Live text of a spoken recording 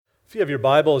If you have your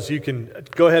Bibles, you can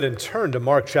go ahead and turn to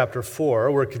Mark chapter 4.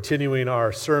 We're continuing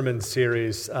our sermon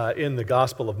series in the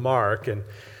Gospel of Mark. And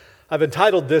I've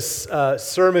entitled this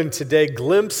sermon today,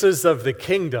 Glimpses of the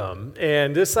Kingdom.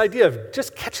 And this idea of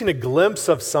just catching a glimpse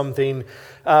of something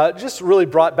just really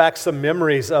brought back some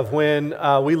memories of when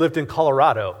we lived in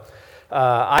Colorado.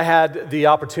 I had the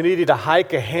opportunity to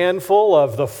hike a handful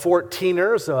of the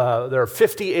 14ers. There are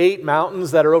 58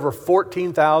 mountains that are over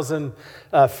 14,000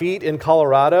 feet in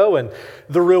Colorado. And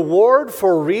the reward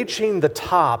for reaching the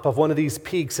top of one of these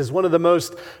peaks is one of the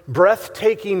most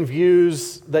breathtaking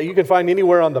views that you can find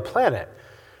anywhere on the planet.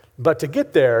 But to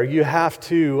get there, you have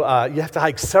to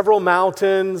hike several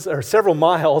mountains, or several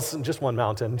miles, just one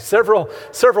mountain, several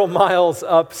miles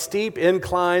up steep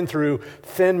incline through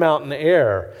thin mountain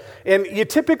air. And you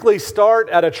typically start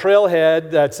at a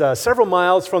trailhead that's several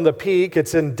miles from the peak.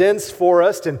 It's in dense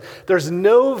forest, and there's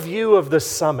no view of the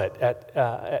summit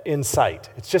in sight.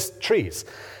 It's just trees.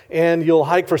 And you'll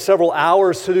hike for several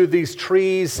hours through these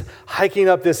trees, hiking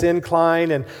up this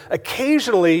incline, and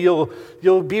occasionally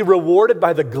you'll be rewarded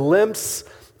by the glimpse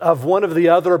of one of the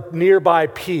other nearby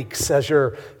peaks as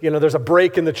there's a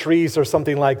break in the trees or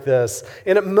something like this.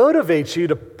 And it motivates you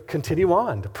to continue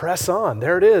on, to press on.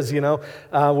 There it is,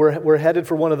 we're headed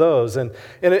for one of those. And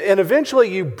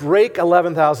eventually you break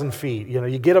 11,000 feet.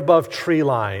 You get above tree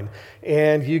line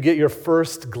and you get your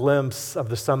first glimpse of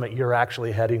the summit you're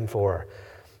actually heading for.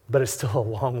 But it's still a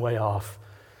long way off.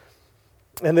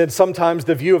 And then sometimes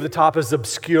the view of the top is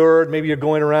obscured. Maybe you're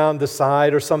going around the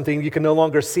side or something. You can no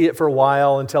longer see it for a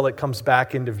while until it comes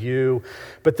back into view.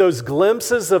 But those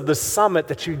glimpses of the summit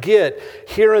that you get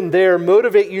here and there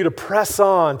motivate you to press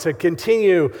on, to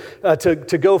continue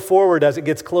to go forward as it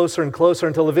gets closer and closer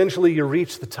until eventually you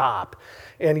reach the top.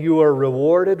 And you are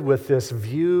rewarded with this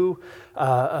view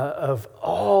of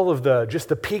all of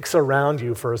the peaks around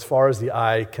you for as far as the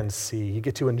eye can see. You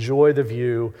get to enjoy the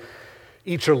view,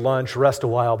 eat your lunch, rest a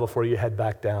while before you head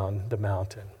back down the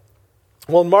mountain.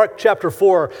 Well, in Mark chapter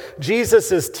 4,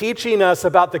 Jesus is teaching us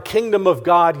about the kingdom of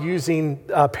God using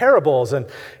parables.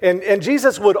 And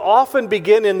Jesus would often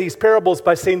begin in these parables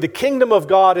by saying, the kingdom of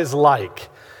God is like.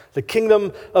 The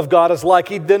kingdom of God is like.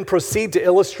 He'd then proceed to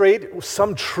illustrate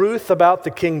some truth about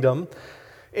the kingdom.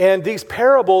 And these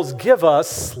parables give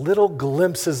us little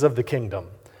glimpses of the kingdom.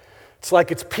 It's like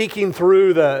it's peeking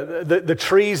through the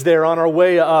trees there on our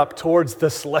way up towards the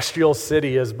celestial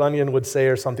city, as Bunyan would say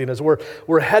or something. As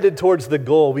we're headed towards the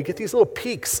goal, we get these little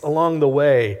peaks along the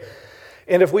way.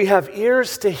 And if we have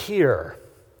ears to hear,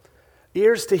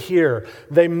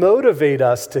 they motivate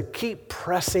us to keep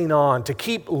pressing on, to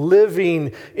keep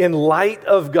living in light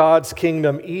of God's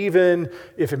kingdom, even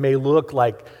if it may look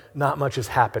like not much is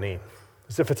happening,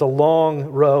 as if it's a long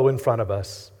row in front of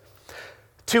us.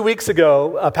 2 weeks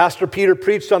ago, Pastor Peter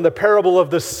preached on the parable of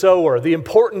the sower, the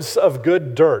importance of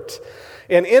good dirt.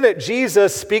 And in it,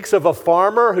 Jesus speaks of a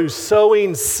farmer who's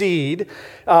sowing seed,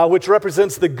 which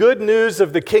represents the good news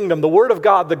of the kingdom, the word of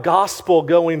God, the gospel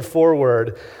going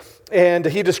forward. And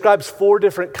he describes 4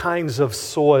 different kinds of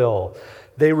soil.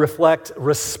 They reflect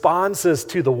responses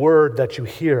to the word that you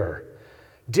hear,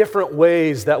 different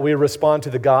ways that we respond to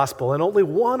the gospel. And only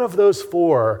one of those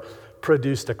 4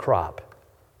 produced a crop.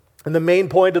 And the main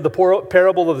point of the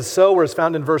parable of the sower is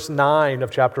found in verse 9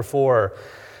 of chapter 4.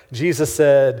 Jesus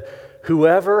said,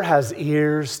 "Whoever has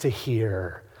ears to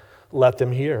hear, let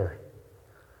them hear."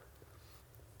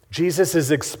 Jesus is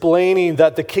explaining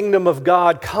that the kingdom of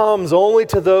God comes only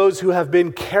to those who have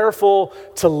been careful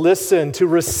to listen, to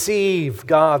receive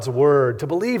God's word, to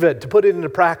believe it, to put it into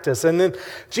practice. And then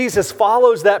Jesus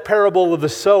follows that parable of the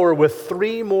sower with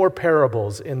 3 more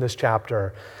parables in this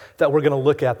chapter that we're going to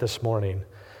look at this morning.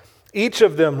 Each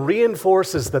of them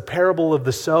reinforces the parable of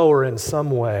the sower in some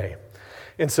way.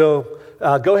 And so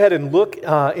go ahead and look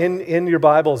in your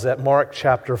Bibles at Mark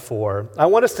chapter 4. I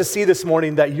want us to see this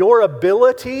morning that your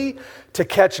ability to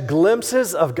catch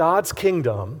glimpses of God's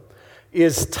kingdom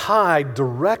is tied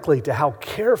directly to how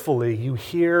carefully you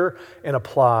hear and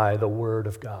apply the Word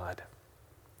of God.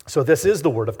 So this is the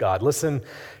Word of God. Listen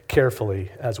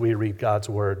carefully as we read God's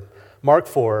Word. Mark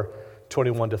 4,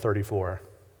 21 to 34.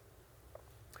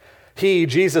 He,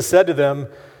 Jesus, said to them,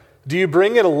 "Do you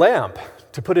bring it a lamp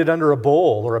to put it under a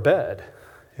bowl or a bed?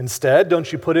 Instead,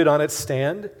 don't you put it on its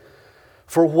stand?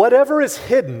 For whatever is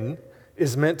hidden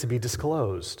is meant to be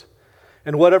disclosed,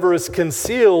 and whatever is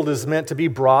concealed is meant to be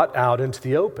brought out into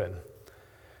the open.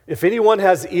 If anyone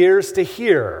has ears to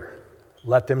hear,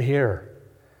 let them hear.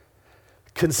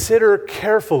 Consider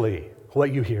carefully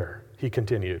what you hear," he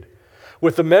continued.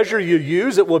 "With the measure you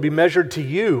use, it will be measured to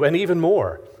you, and even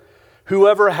more.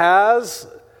 Whoever has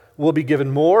will be given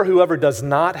more. Whoever does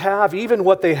not have, even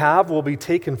what they have will be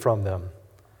taken from them.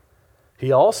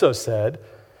 He also said,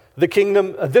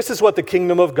 this is what the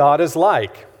kingdom of God is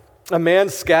like. A man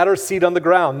scatters seed on the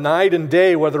ground night and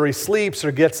day, whether he sleeps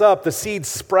or gets up. The seed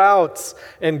sprouts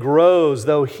and grows,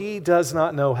 though he does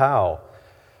not know how.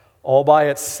 All by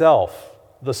itself,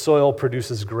 the soil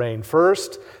produces grain.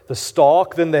 First, the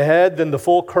stalk, then the head, then the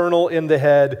full kernel in the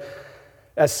head.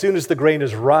 As soon as the grain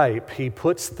is ripe, he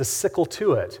puts the sickle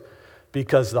to it,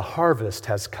 because the harvest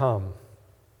has come.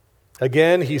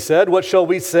 Again, he said, what shall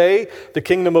we say the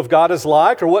kingdom of God is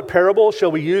like, or what parable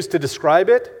shall we use to describe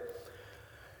it?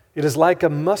 It is like a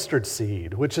mustard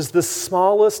seed, which is the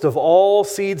smallest of all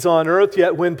seeds on earth,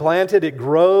 yet when planted, it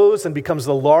grows and becomes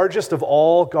the largest of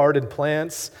all garden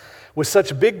plants, with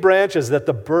such big branches that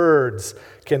the birds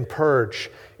can perch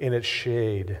in its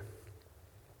shade.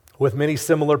 With many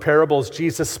similar parables,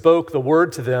 Jesus spoke the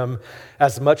word to them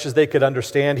as much as they could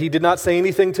understand. He did not say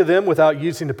anything to them without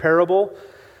using a parable,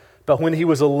 but when he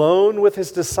was alone with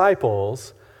his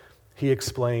disciples, he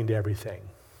explained everything.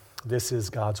 This is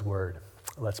God's word.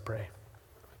 Let's pray.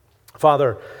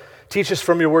 Father, teach us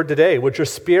from your word today. Would your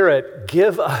Spirit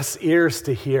give us ears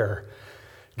to hear?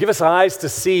 Give us eyes to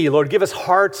see. Lord, give us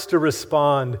hearts to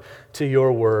respond to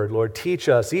your word. Lord, teach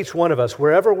us, each one of us,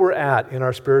 wherever we're at in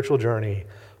our spiritual journey,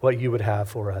 what you would have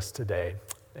for us today.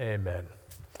 Amen.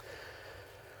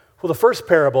 Well, the first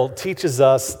parable teaches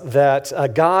us that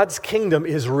God's kingdom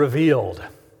is revealed.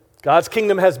 God's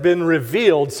kingdom has been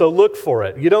revealed, so look for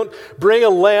it. You don't bring a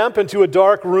lamp into a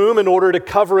dark room in order to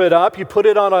cover it up. You put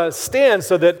it on a stand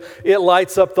so that it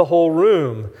lights up the whole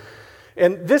room.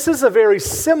 And this is a very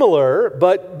similar,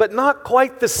 but not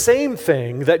quite the same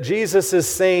thing that Jesus is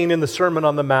saying in the Sermon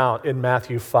on the Mount in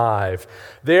Matthew 5.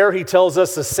 There he tells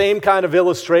us the same kind of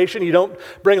illustration. You don't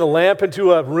bring a lamp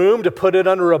into a room to put it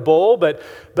under a bowl, but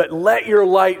let your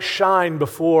light shine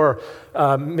before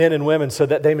men and women so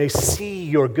that they may see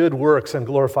your good works and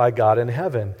glorify God in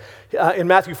heaven. In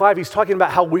Matthew 5, he's talking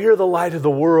about how we are the light of the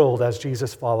world as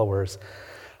Jesus followers.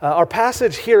 Our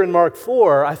passage here in Mark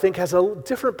 4, I think, has a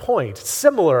different point,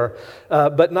 similar,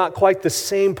 but not quite the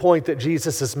same point that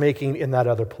Jesus is making in that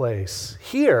other place.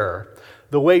 Here,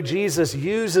 the way Jesus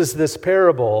uses this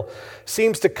parable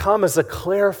seems to come as a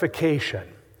clarification,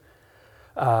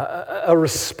 a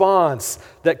response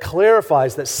that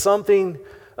clarifies that something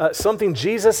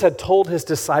Jesus had told his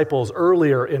disciples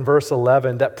earlier in verse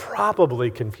 11 that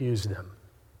probably confused them.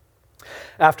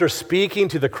 After speaking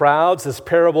to the crowds, this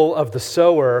parable of the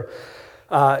sower,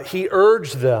 he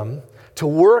urged them to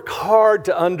work hard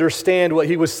to understand what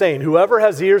he was saying. Whoever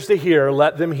has ears to hear,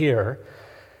 let them hear.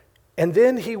 And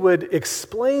then he would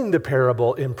explain the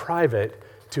parable in private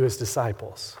to his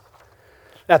disciples.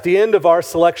 At the end of our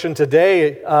selection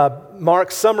today,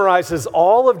 Mark summarizes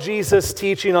all of Jesus'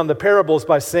 teaching on the parables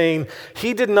by saying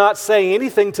he did not say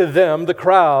anything to them, the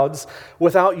crowds,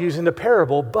 without using a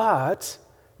parable, but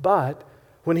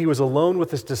when he was alone with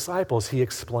his disciples, he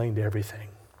explained everything.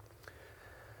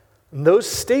 And those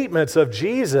statements of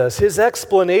Jesus, his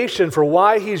explanation for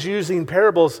why he's using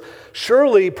parables,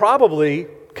 probably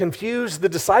confused the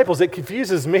disciples. It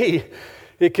confuses me.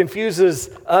 It confuses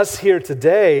us here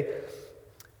today.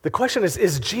 The question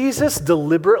is Jesus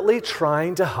deliberately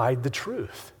trying to hide the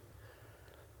truth?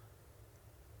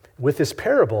 With this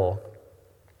parable,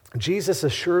 Jesus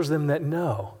assures them that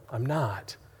no, I'm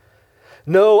not.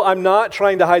 No, I'm not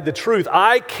trying to hide the truth.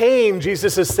 I came,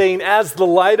 Jesus is saying, as the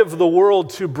light of the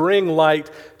world to bring light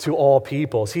to all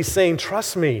peoples. He's saying,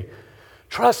 trust me,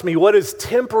 what is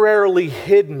temporarily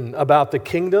hidden about the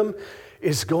kingdom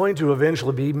is going to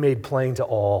eventually be made plain to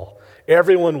all.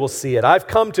 Everyone will see it. I've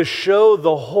come to show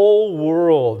the whole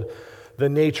world the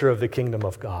nature of the kingdom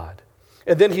of God.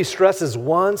 And then he stresses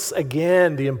once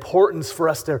again the importance for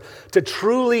us to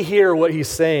truly hear what he's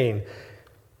saying.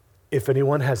 If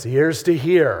anyone has ears to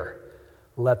hear,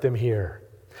 let them hear.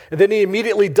 And then he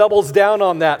immediately doubles down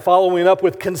on that, following up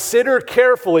with, consider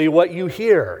carefully what you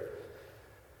hear.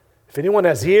 If anyone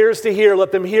has ears to hear,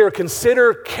 let them hear.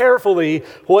 Consider carefully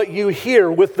what you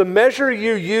hear. With the measure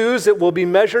you use, it will be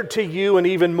measured to you, and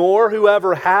even more.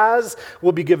 Whoever has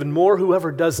will be given more.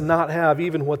 Whoever does not have,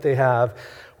 even what they have,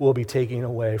 will be taken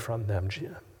away from them.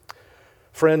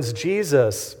 Friends,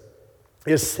 Jesus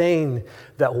is saying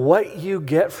that what you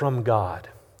get from God,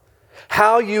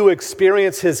 how you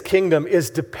experience his kingdom, is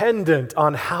dependent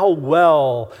on how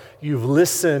well you've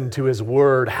listened to his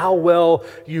word, how well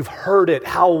you've heard it,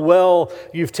 how well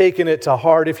you've taken it to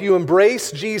heart. If you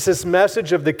embrace Jesus'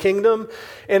 message of the kingdom,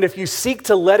 and if you seek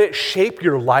to let it shape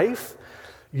your life,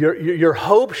 your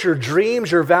hopes, your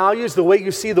dreams, your values, the way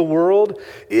you see the world,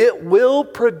 it will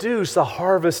produce a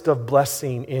harvest of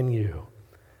blessing in you.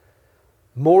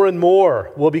 More and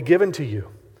more will be given to you.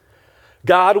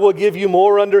 God will give you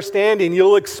more understanding.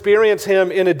 You'll experience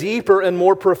Him in a deeper and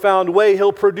more profound way.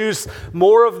 He'll produce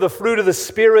more of the fruit of the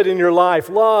Spirit in your life: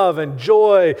 love and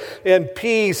joy and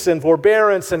peace and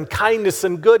forbearance and kindness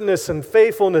and goodness and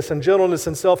faithfulness and gentleness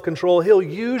and self-control. He'll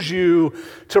use you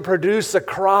to produce a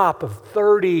crop of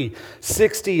 30,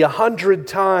 60, 100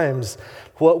 times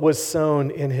what was sown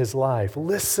in His life.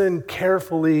 Listen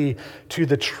carefully to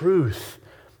the truth,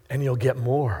 and you'll get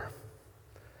more.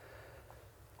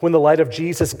 When the light of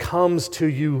Jesus comes to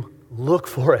you, look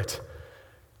for it.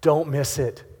 Don't miss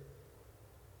it.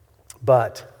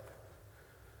 But,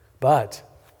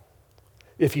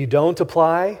 if you don't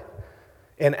apply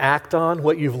and act on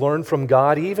what you've learned from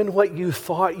God, even what you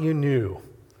thought you knew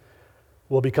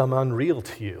will become unreal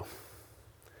to you.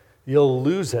 You'll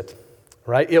lose it,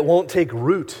 right? It won't take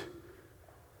root.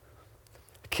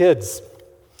 Kids,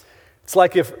 it's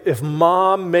like if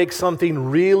mom makes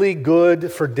something really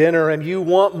good for dinner and you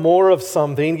want more of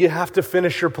something, you have to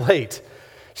finish your plate.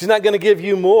 She's not going to give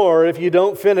you more if you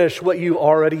don't finish what you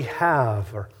already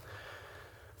have. Or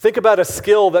think about a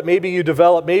skill that maybe you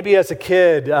developed, maybe as a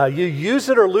kid. You use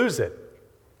it or lose it.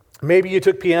 Maybe you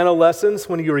took piano lessons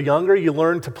when you were younger. You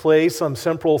learned to play some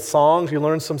simple songs. You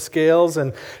learned some scales.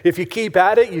 And if you keep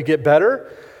at it, you get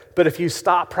better. But if you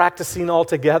stop practicing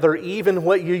altogether, even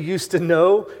what you used to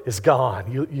know is gone.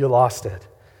 You lost it.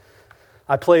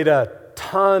 I played a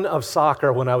ton of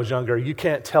soccer when I was younger. You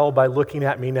can't tell by looking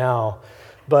at me now.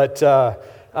 But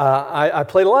I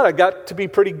played a lot. I got to be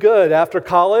pretty good. After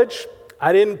college,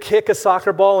 I didn't kick a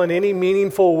soccer ball in any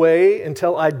meaningful way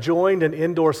until I joined an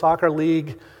indoor soccer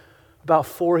league about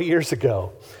 4 years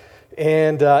ago.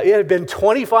 And it had been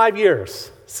 25 years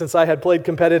since I had played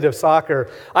competitive soccer.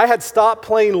 I had stopped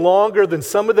playing longer than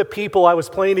some of the people I was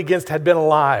playing against had been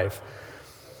alive.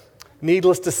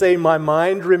 Needless to say, my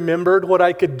mind remembered what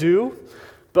I could do,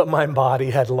 but my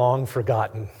body had long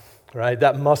forgotten, right?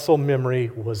 That muscle memory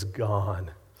was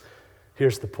gone.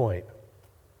 Here's the point.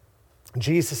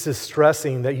 Jesus is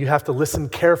stressing that you have to listen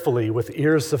carefully with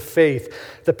ears of faith.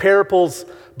 The parables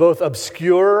both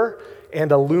obscure and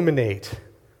illuminate,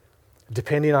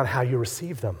 depending on how you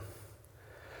receive them.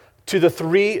 To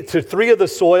three of the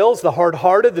soils, the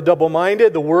hard-hearted, the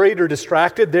double-minded, the worried or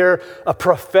distracted, they're a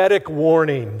prophetic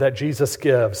warning that Jesus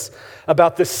gives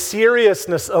about the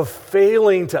seriousness of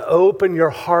failing to open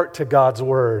your heart to God's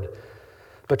word.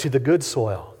 But to the good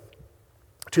soil,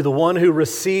 to the one who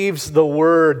receives the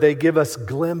word, they give us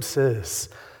glimpses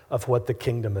of what the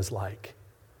kingdom is like.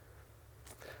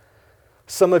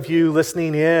 Some of you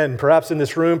listening in, perhaps in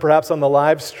this room, perhaps on the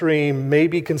live stream, may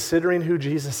be considering who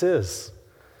Jesus is.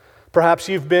 Perhaps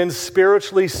you've been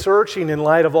spiritually searching in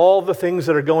light of all the things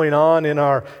that are going on in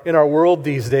our world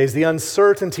these days, the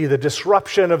uncertainty, the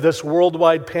disruption of this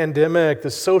worldwide pandemic, the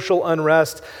social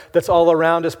unrest that's all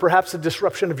around us, perhaps the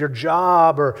disruption of your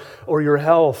job or your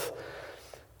health.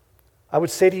 I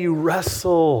would say to you,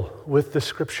 wrestle with the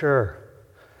Scripture.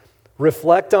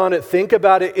 Reflect on it, think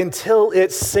about it until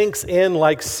it sinks in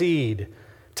like seed,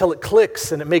 till it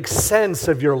clicks and it makes sense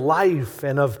of your life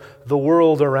and of the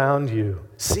world around you.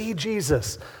 See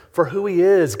Jesus for who He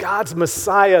is, God's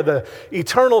Messiah, the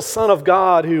eternal Son of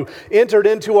God who entered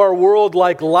into our world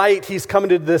like light. He's come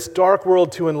into this dark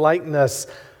world to enlighten us.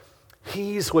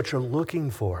 He's what you're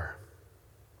looking for.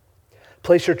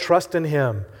 Place your trust in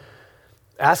Him.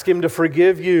 Ask Him to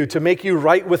forgive you, to make you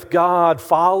right with God.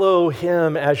 Follow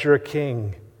Him as your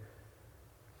King.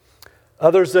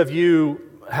 Others of you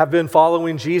have been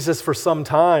following Jesus for some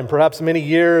time, perhaps many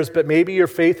years, but maybe your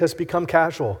faith has become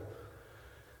casual.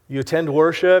 You attend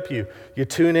worship, you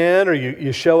tune in, or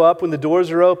you show up when the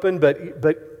doors are open,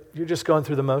 but you're just going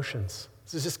through the motions.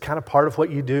 This is just kind of part of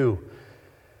what you do.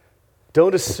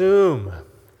 Don't assume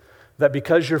that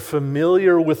because you're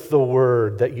familiar with the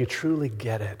Word that you truly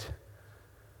get it,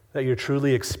 that you're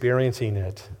truly experiencing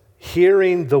it.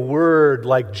 Hearing the Word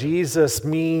like Jesus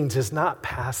means is not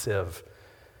passive.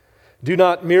 Do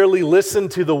not merely listen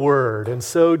to the Word and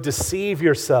so deceive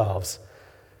yourselves.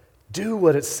 Do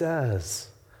what it says.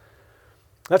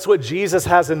 That's what Jesus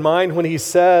has in mind when He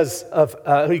says,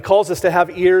 He calls us to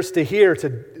have ears to hear.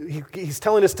 He's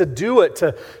telling us to do it,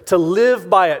 to live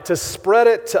by it, to spread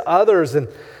it to others. And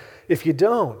if you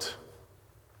don't,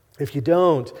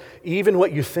 even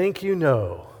what you think you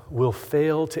know will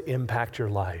fail to impact your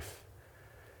life.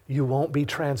 You won't be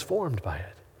transformed by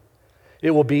it.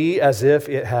 It will be as if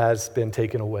it has been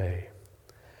taken away.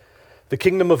 The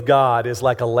kingdom of God is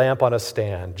like a lamp on a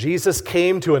stand. Jesus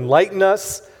came to enlighten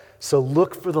us, So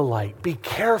look for the light. Be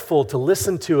careful to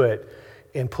listen to it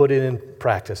and put it in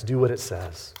practice. Do what it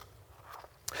says.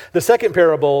 The second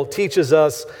parable teaches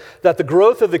us that the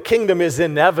growth of the kingdom is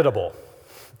inevitable.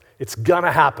 It's going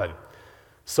to happen.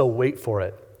 So wait for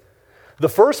it. The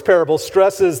first parable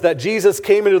stresses that Jesus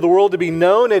came into the world to be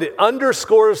known, and it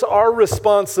underscores our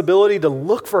responsibility to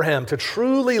look for him, to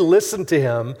truly listen to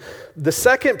him. The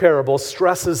second parable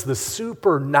stresses the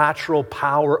supernatural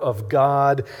power of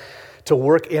God to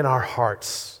work in our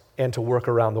hearts and to work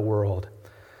around the world.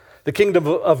 The kingdom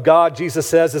of God, Jesus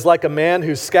says, is like a man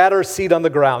who scatters seed on the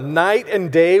ground. Night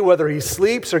and day, whether he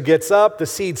sleeps or gets up, the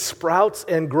seed sprouts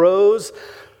and grows,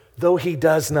 though he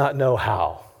does not know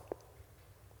how.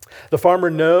 The farmer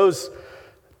knows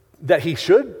that he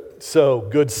should sow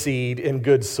good seed in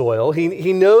good soil.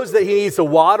 He knows that he needs to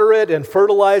water it and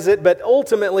fertilize it, but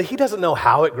ultimately he doesn't know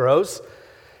how it grows.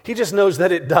 He just knows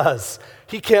that it does.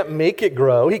 He can't make it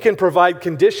grow. He can provide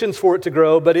conditions for it to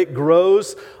grow, but it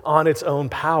grows on its own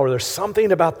power. There's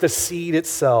something about the seed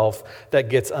itself that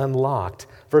gets unlocked.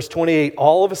 Verse 28,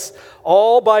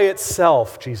 all by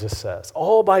itself, Jesus says,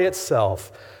 all by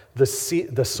itself, the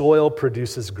soil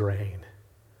produces grain.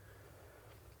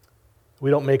 We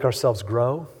don't make ourselves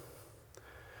grow.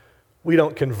 We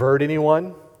don't convert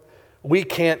anyone. We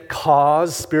can't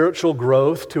cause spiritual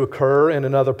growth to occur in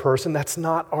another person. That's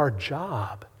not our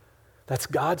job. That's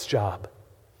God's job.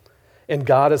 And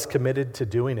God is committed to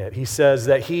doing it. He says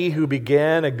that he who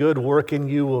began a good work in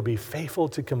you will be faithful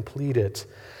to complete it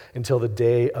until the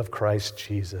day of Christ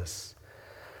Jesus.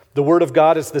 The word of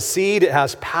God is the seed. It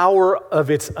has power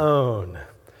of its own.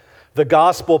 The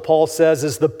gospel, Paul says,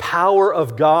 is the power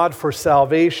of God for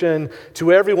salvation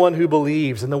to everyone who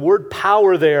believes. And the word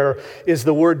power there is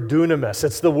the word dunamis.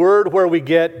 It's the word where we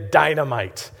get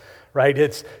dynamite, right?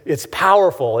 It's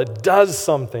powerful. It does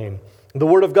something. The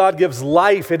word of God gives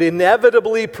life. It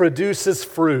inevitably produces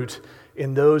fruit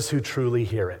in those who truly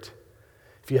hear it.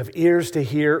 If you have ears to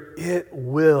hear, it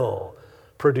will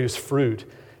produce fruit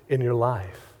in your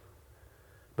life.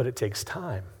 But it takes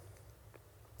time.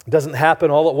 It doesn't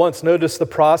happen all at once. Notice the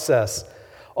process.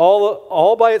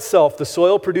 All by itself, the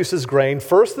soil produces grain,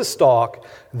 first the stalk,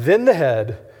 then the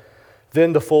head,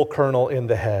 then the full kernel in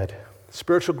the head.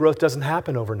 Spiritual growth doesn't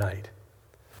happen overnight.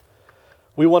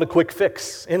 We want a quick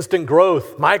fix, instant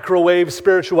growth, microwave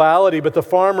spirituality, but the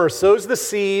farmer sows the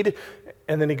seed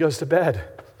and then he goes to bed.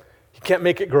 He can't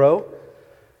make it grow.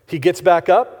 He gets back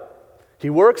up,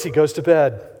 he works, he goes to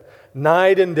bed.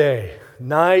 Night and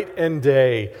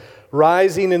day,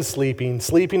 rising and sleeping,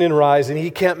 sleeping and rising.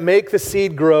 He can't make the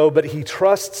seed grow, but he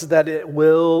trusts that it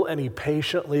will, and he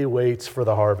patiently waits for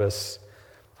the harvest.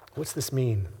 What's this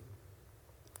mean?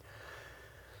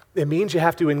 It means you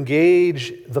have to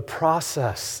engage the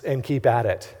process and keep at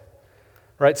it.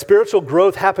 Right? Spiritual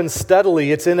growth happens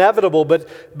steadily. It's inevitable,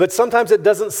 but sometimes it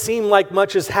doesn't seem like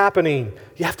much is happening.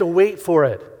 You have to wait for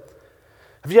it.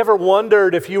 Have you ever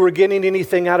wondered if you were getting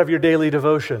anything out of your daily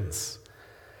devotions?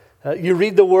 You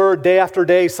read the word day after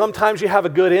day. Sometimes you have a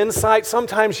good insight.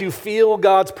 Sometimes you feel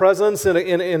God's presence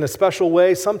in a special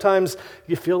way. Sometimes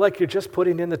you feel like you're just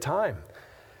putting in the time.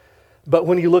 But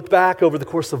when you look back over the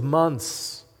course of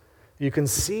months, you can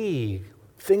see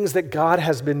things that God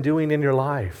has been doing in your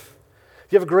life.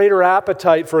 You have a greater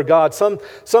appetite for God.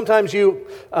 Sometimes you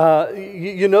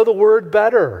know the word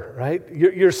better, right?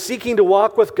 You're seeking to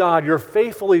walk with God. You're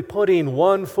faithfully putting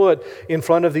one foot in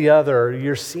front of the other.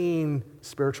 You're seeing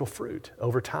spiritual fruit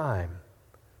over time.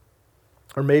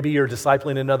 Or maybe you're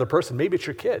discipling another person. Maybe it's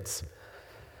your kids.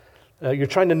 You're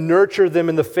trying to nurture them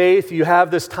in the faith. You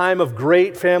have this time of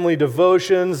great family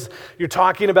devotions. You're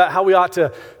talking about how we ought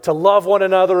to love one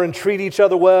another and treat each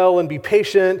other well and be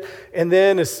patient. And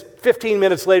then as 15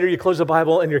 minutes later, you close the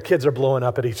Bible and your kids are blowing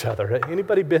up at each other.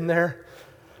 Anybody been there?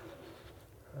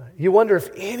 You wonder if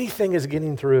anything is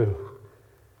getting through.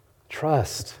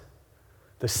 Trust.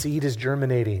 The seed is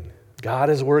germinating. God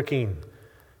is working.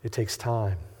 It takes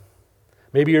time.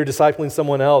 Maybe you're discipling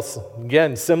someone else.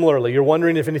 Again, similarly, you're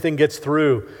wondering if anything gets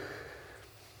through.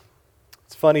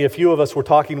 It's funny, a few of us were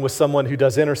talking with someone who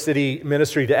does inner city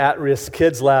ministry to at-risk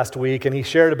kids last week, and he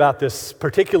shared about this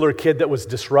particular kid that was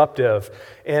disruptive.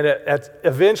 And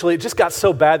eventually, it just got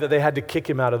so bad that they had to kick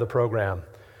him out of the program.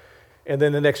 And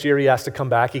then the next year, he asked to come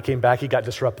back. He came back. He got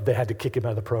disrupted. They had to kick him out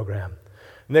of the program.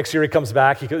 Next year, he comes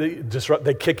back.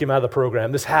 They kick him out of the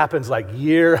program. This happens like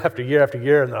year after year after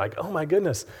year, and they're like, oh my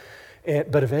goodness.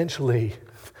 But eventually,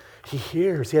 he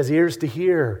hears. He has ears to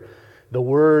hear. The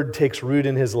word takes root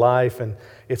in his life, and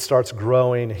it starts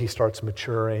growing. He starts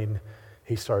maturing.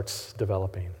 He starts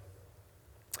developing.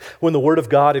 When the word of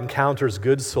God encounters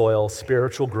good soil,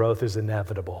 spiritual growth is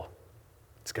inevitable.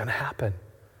 It's going to happen.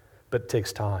 but it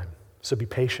takes time. So be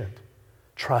patient.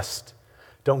 Trust.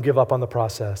 Don't give up on the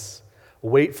process.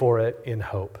 Wait for it in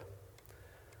hope.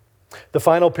 The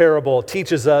final parable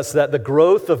teaches us that the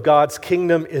growth of God's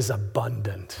kingdom is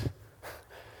abundant.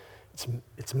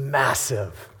 It's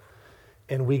massive,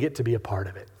 and we get to be a part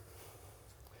of it.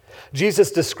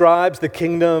 Jesus describes the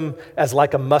kingdom as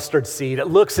like a mustard seed. It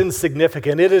looks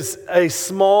insignificant. It is a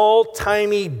small,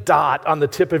 tiny dot on the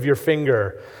tip of your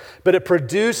finger, but it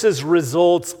produces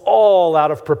results all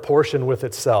out of proportion with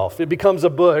itself. It becomes a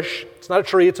bush. It's not a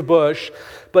tree, it's a bush,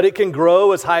 but it can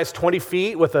grow as high as 20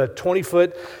 feet with a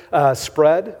 20-foot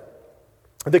spread.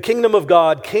 The kingdom of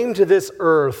God came to this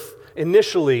earth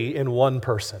initially in one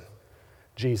person,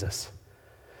 Jesus.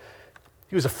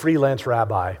 He was a freelance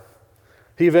rabbi.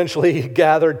 He eventually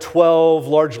gathered 12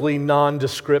 largely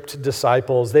nondescript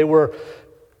disciples. They were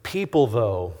people,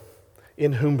 though,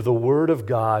 in whom the word of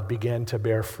God began to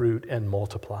bear fruit and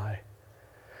multiply.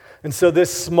 And so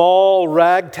this small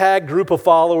ragtag group of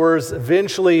followers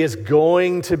eventually is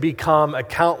going to become a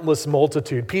countless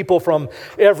multitude, people from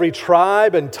every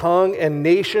tribe and tongue and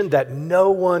nation that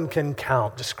no one can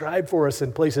count, described for us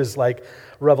in places like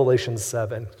Revelation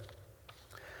 7.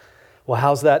 Well,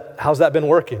 how's that been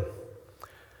working?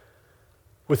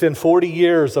 Within 40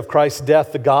 years of Christ's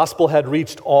death, the gospel had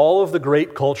reached all of the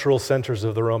great cultural centers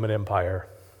of the Roman Empire.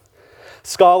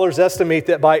 Scholars estimate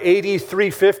that by AD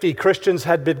 350, Christians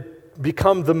had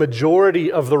become the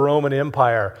majority of the Roman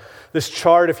Empire. This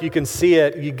chart, if you can see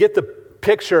it, you get the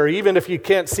picture. Even if you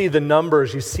can't see the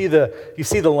numbers, you see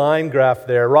the line graph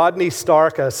there. Rodney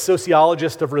Stark, a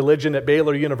sociologist of religion at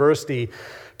Baylor University,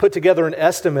 put together an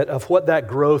estimate of what that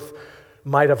growth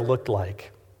might have looked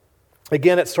like.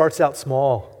 Again, it starts out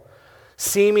small,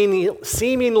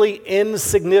 seemingly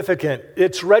insignificant.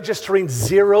 It's registering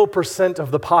 0%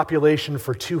 of the population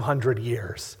for 200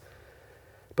 years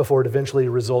before it eventually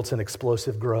results in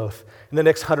explosive growth. In the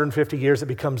next 150 years, it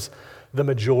becomes the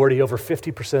majority, over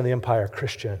 50% of the empire,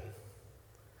 Christian.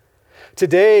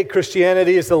 Today,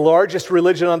 Christianity is the largest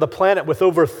religion on the planet, with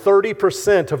over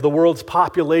 30% of the world's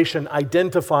population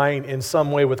identifying in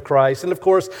some way with Christ. And of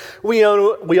course, we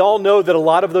all know that a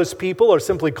lot of those people are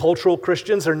simply cultural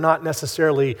Christians. They're not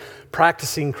necessarily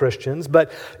practicing Christians.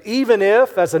 But even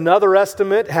if, as another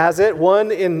estimate has it,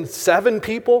 1 in 7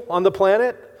 people on the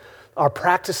planet are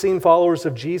practicing followers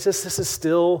of Jesus, this is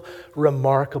still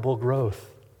remarkable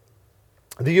growth.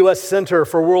 The U.S. Center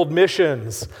for World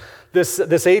Missions,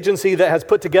 this agency that has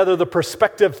put together the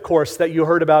Perspective course that you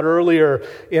heard about earlier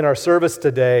in our service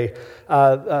today,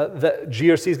 that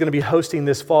GRC is going to be hosting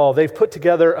this fall. They've put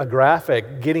together a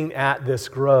graphic getting at this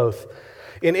growth.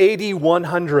 In AD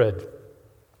 100,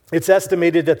 it's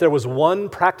estimated that there was 1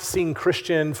 practicing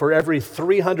Christian for every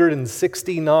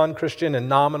 360 non-Christian and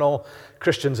nominal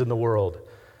Christians in the world.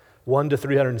 1 to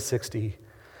 360.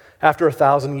 After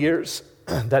 1,000 years,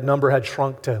 that number had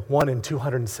shrunk to 1 in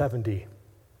 270.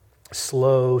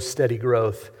 Slow, steady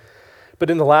growth. But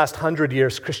in the last 100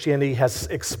 years, Christianity has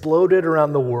exploded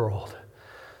around the world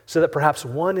so that perhaps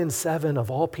 1 in 7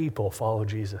 of all people follow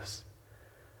Jesus.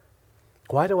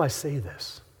 Why do I say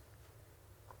this?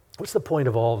 What's the point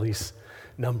of all these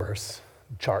numbers,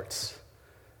 charts?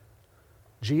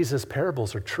 Jesus'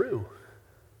 parables are true.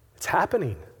 It's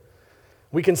happening.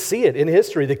 We can see it in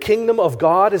history. The kingdom of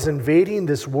God is invading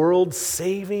this world,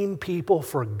 saving people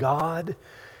for God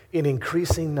in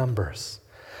increasing numbers.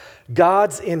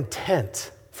 God's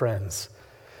intent, friends,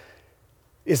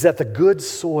 is that the good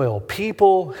soil,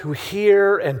 people who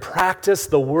hear and practice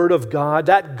the word of God,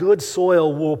 that good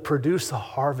soil will produce a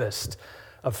harvest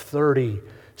of 30,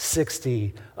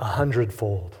 60,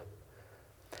 100-fold.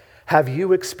 Have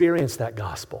you experienced that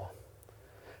gospel?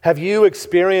 Have you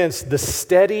experienced the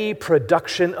steady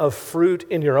production of fruit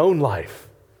in your own life?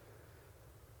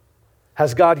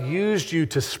 Has God used you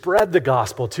to spread the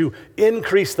gospel, to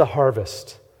increase the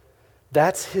harvest?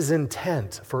 That's his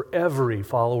intent for every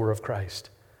follower of Christ.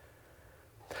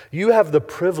 You have the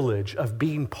privilege of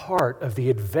being part of the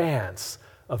advance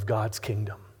of God's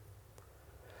kingdom.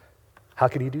 How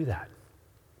can you do that?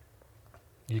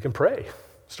 You can pray.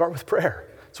 Start with prayer.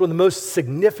 It's one of the most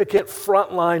significant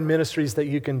frontline ministries that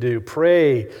you can do.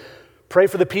 Pray. Pray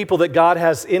for the people that God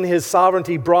has in his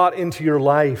sovereignty brought into your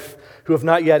life, who have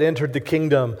not yet entered the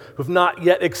kingdom, who have not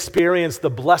yet experienced the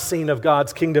blessing of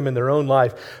God's kingdom in their own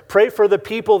life. Pray for the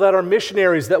people that are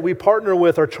missionaries that we partner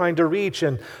with or trying to reach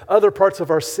in other parts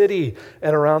of our city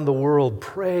and around the world.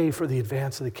 Pray for the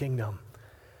advance of the kingdom.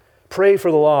 Pray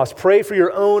for the lost. Pray for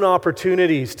your own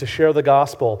opportunities to share the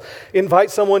gospel.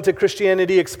 Invite someone to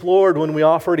Christianity Explored when we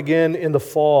offer it again in the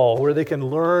fall, where they can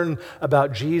learn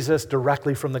about Jesus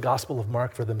directly from the Gospel of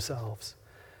Mark for themselves.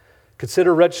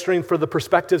 Consider registering for the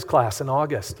Perspectives class in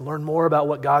August. Learn more about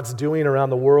what God's doing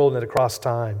around the world and across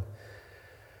time.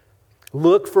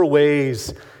 Look for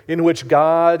ways in which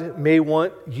God may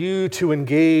want you to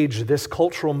engage this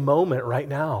cultural moment right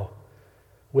now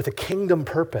with a kingdom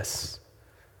purpose.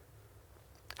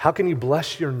 How can you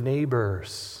bless your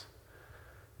neighbors,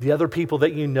 the other people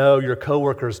that you know, your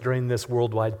coworkers during this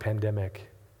worldwide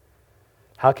pandemic?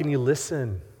 How can you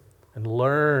listen and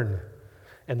learn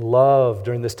and love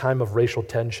during this time of racial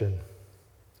tension?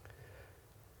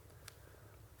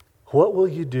 What will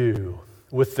you do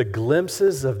with the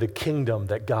glimpses of the kingdom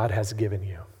that God has given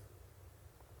you?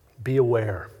 Be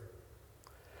aware.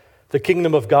 The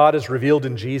kingdom of God is revealed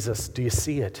in Jesus. Do you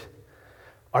see it?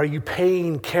 Are you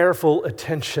paying careful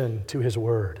attention to his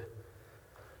word?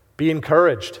 Be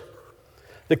encouraged.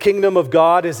 The kingdom of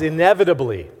God is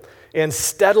inevitably and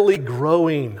steadily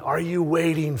growing. Are you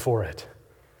waiting for it?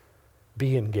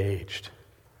 Be engaged.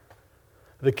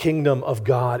 The kingdom of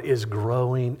God is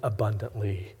growing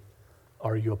abundantly.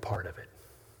 Are you a part of it?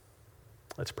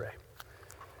 Let's pray.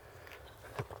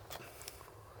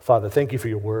 Father, thank you for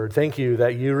your word. Thank you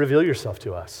that you reveal yourself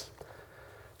to us.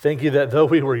 Thank you that though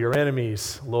we were your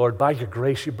enemies, Lord, by your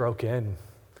grace you broke in.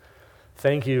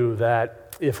 Thank you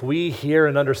that if we hear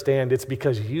and understand, it's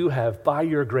because you have, by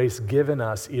your grace, given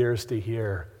us ears to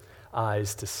hear,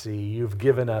 eyes to see. You've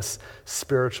given us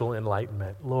spiritual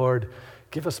enlightenment. Lord,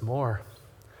 give us more.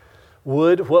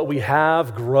 Would what we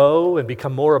have grow and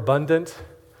become more abundant?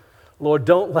 Lord,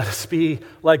 don't let us be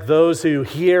like those who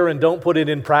hear and don't put it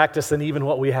in practice, and even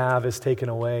what we have is taken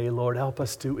away. Lord, help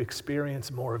us to experience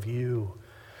more of you,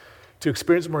 to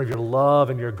experience more of your love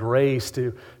and your grace,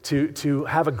 to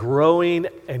have a growing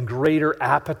and greater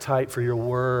appetite for your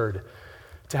word,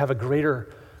 to have a greater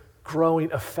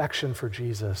growing affection for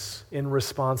Jesus in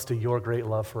response to your great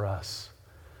love for us.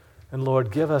 And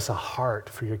Lord, give us a heart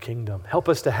for your kingdom. Help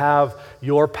us to have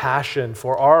your passion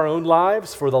for our own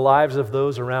lives, for the lives of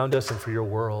those around us, and for your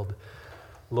world.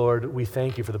 Lord, we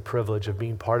thank you for the privilege of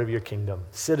being part of your kingdom,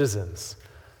 citizens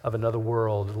of another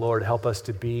world. Lord, help us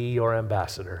to be your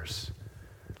ambassadors,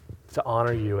 to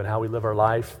honor you in how we live our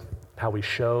life, how we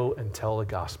show and tell the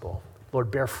gospel.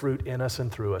 Lord, bear fruit in us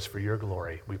and through us for your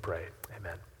glory, we pray.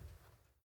 Amen.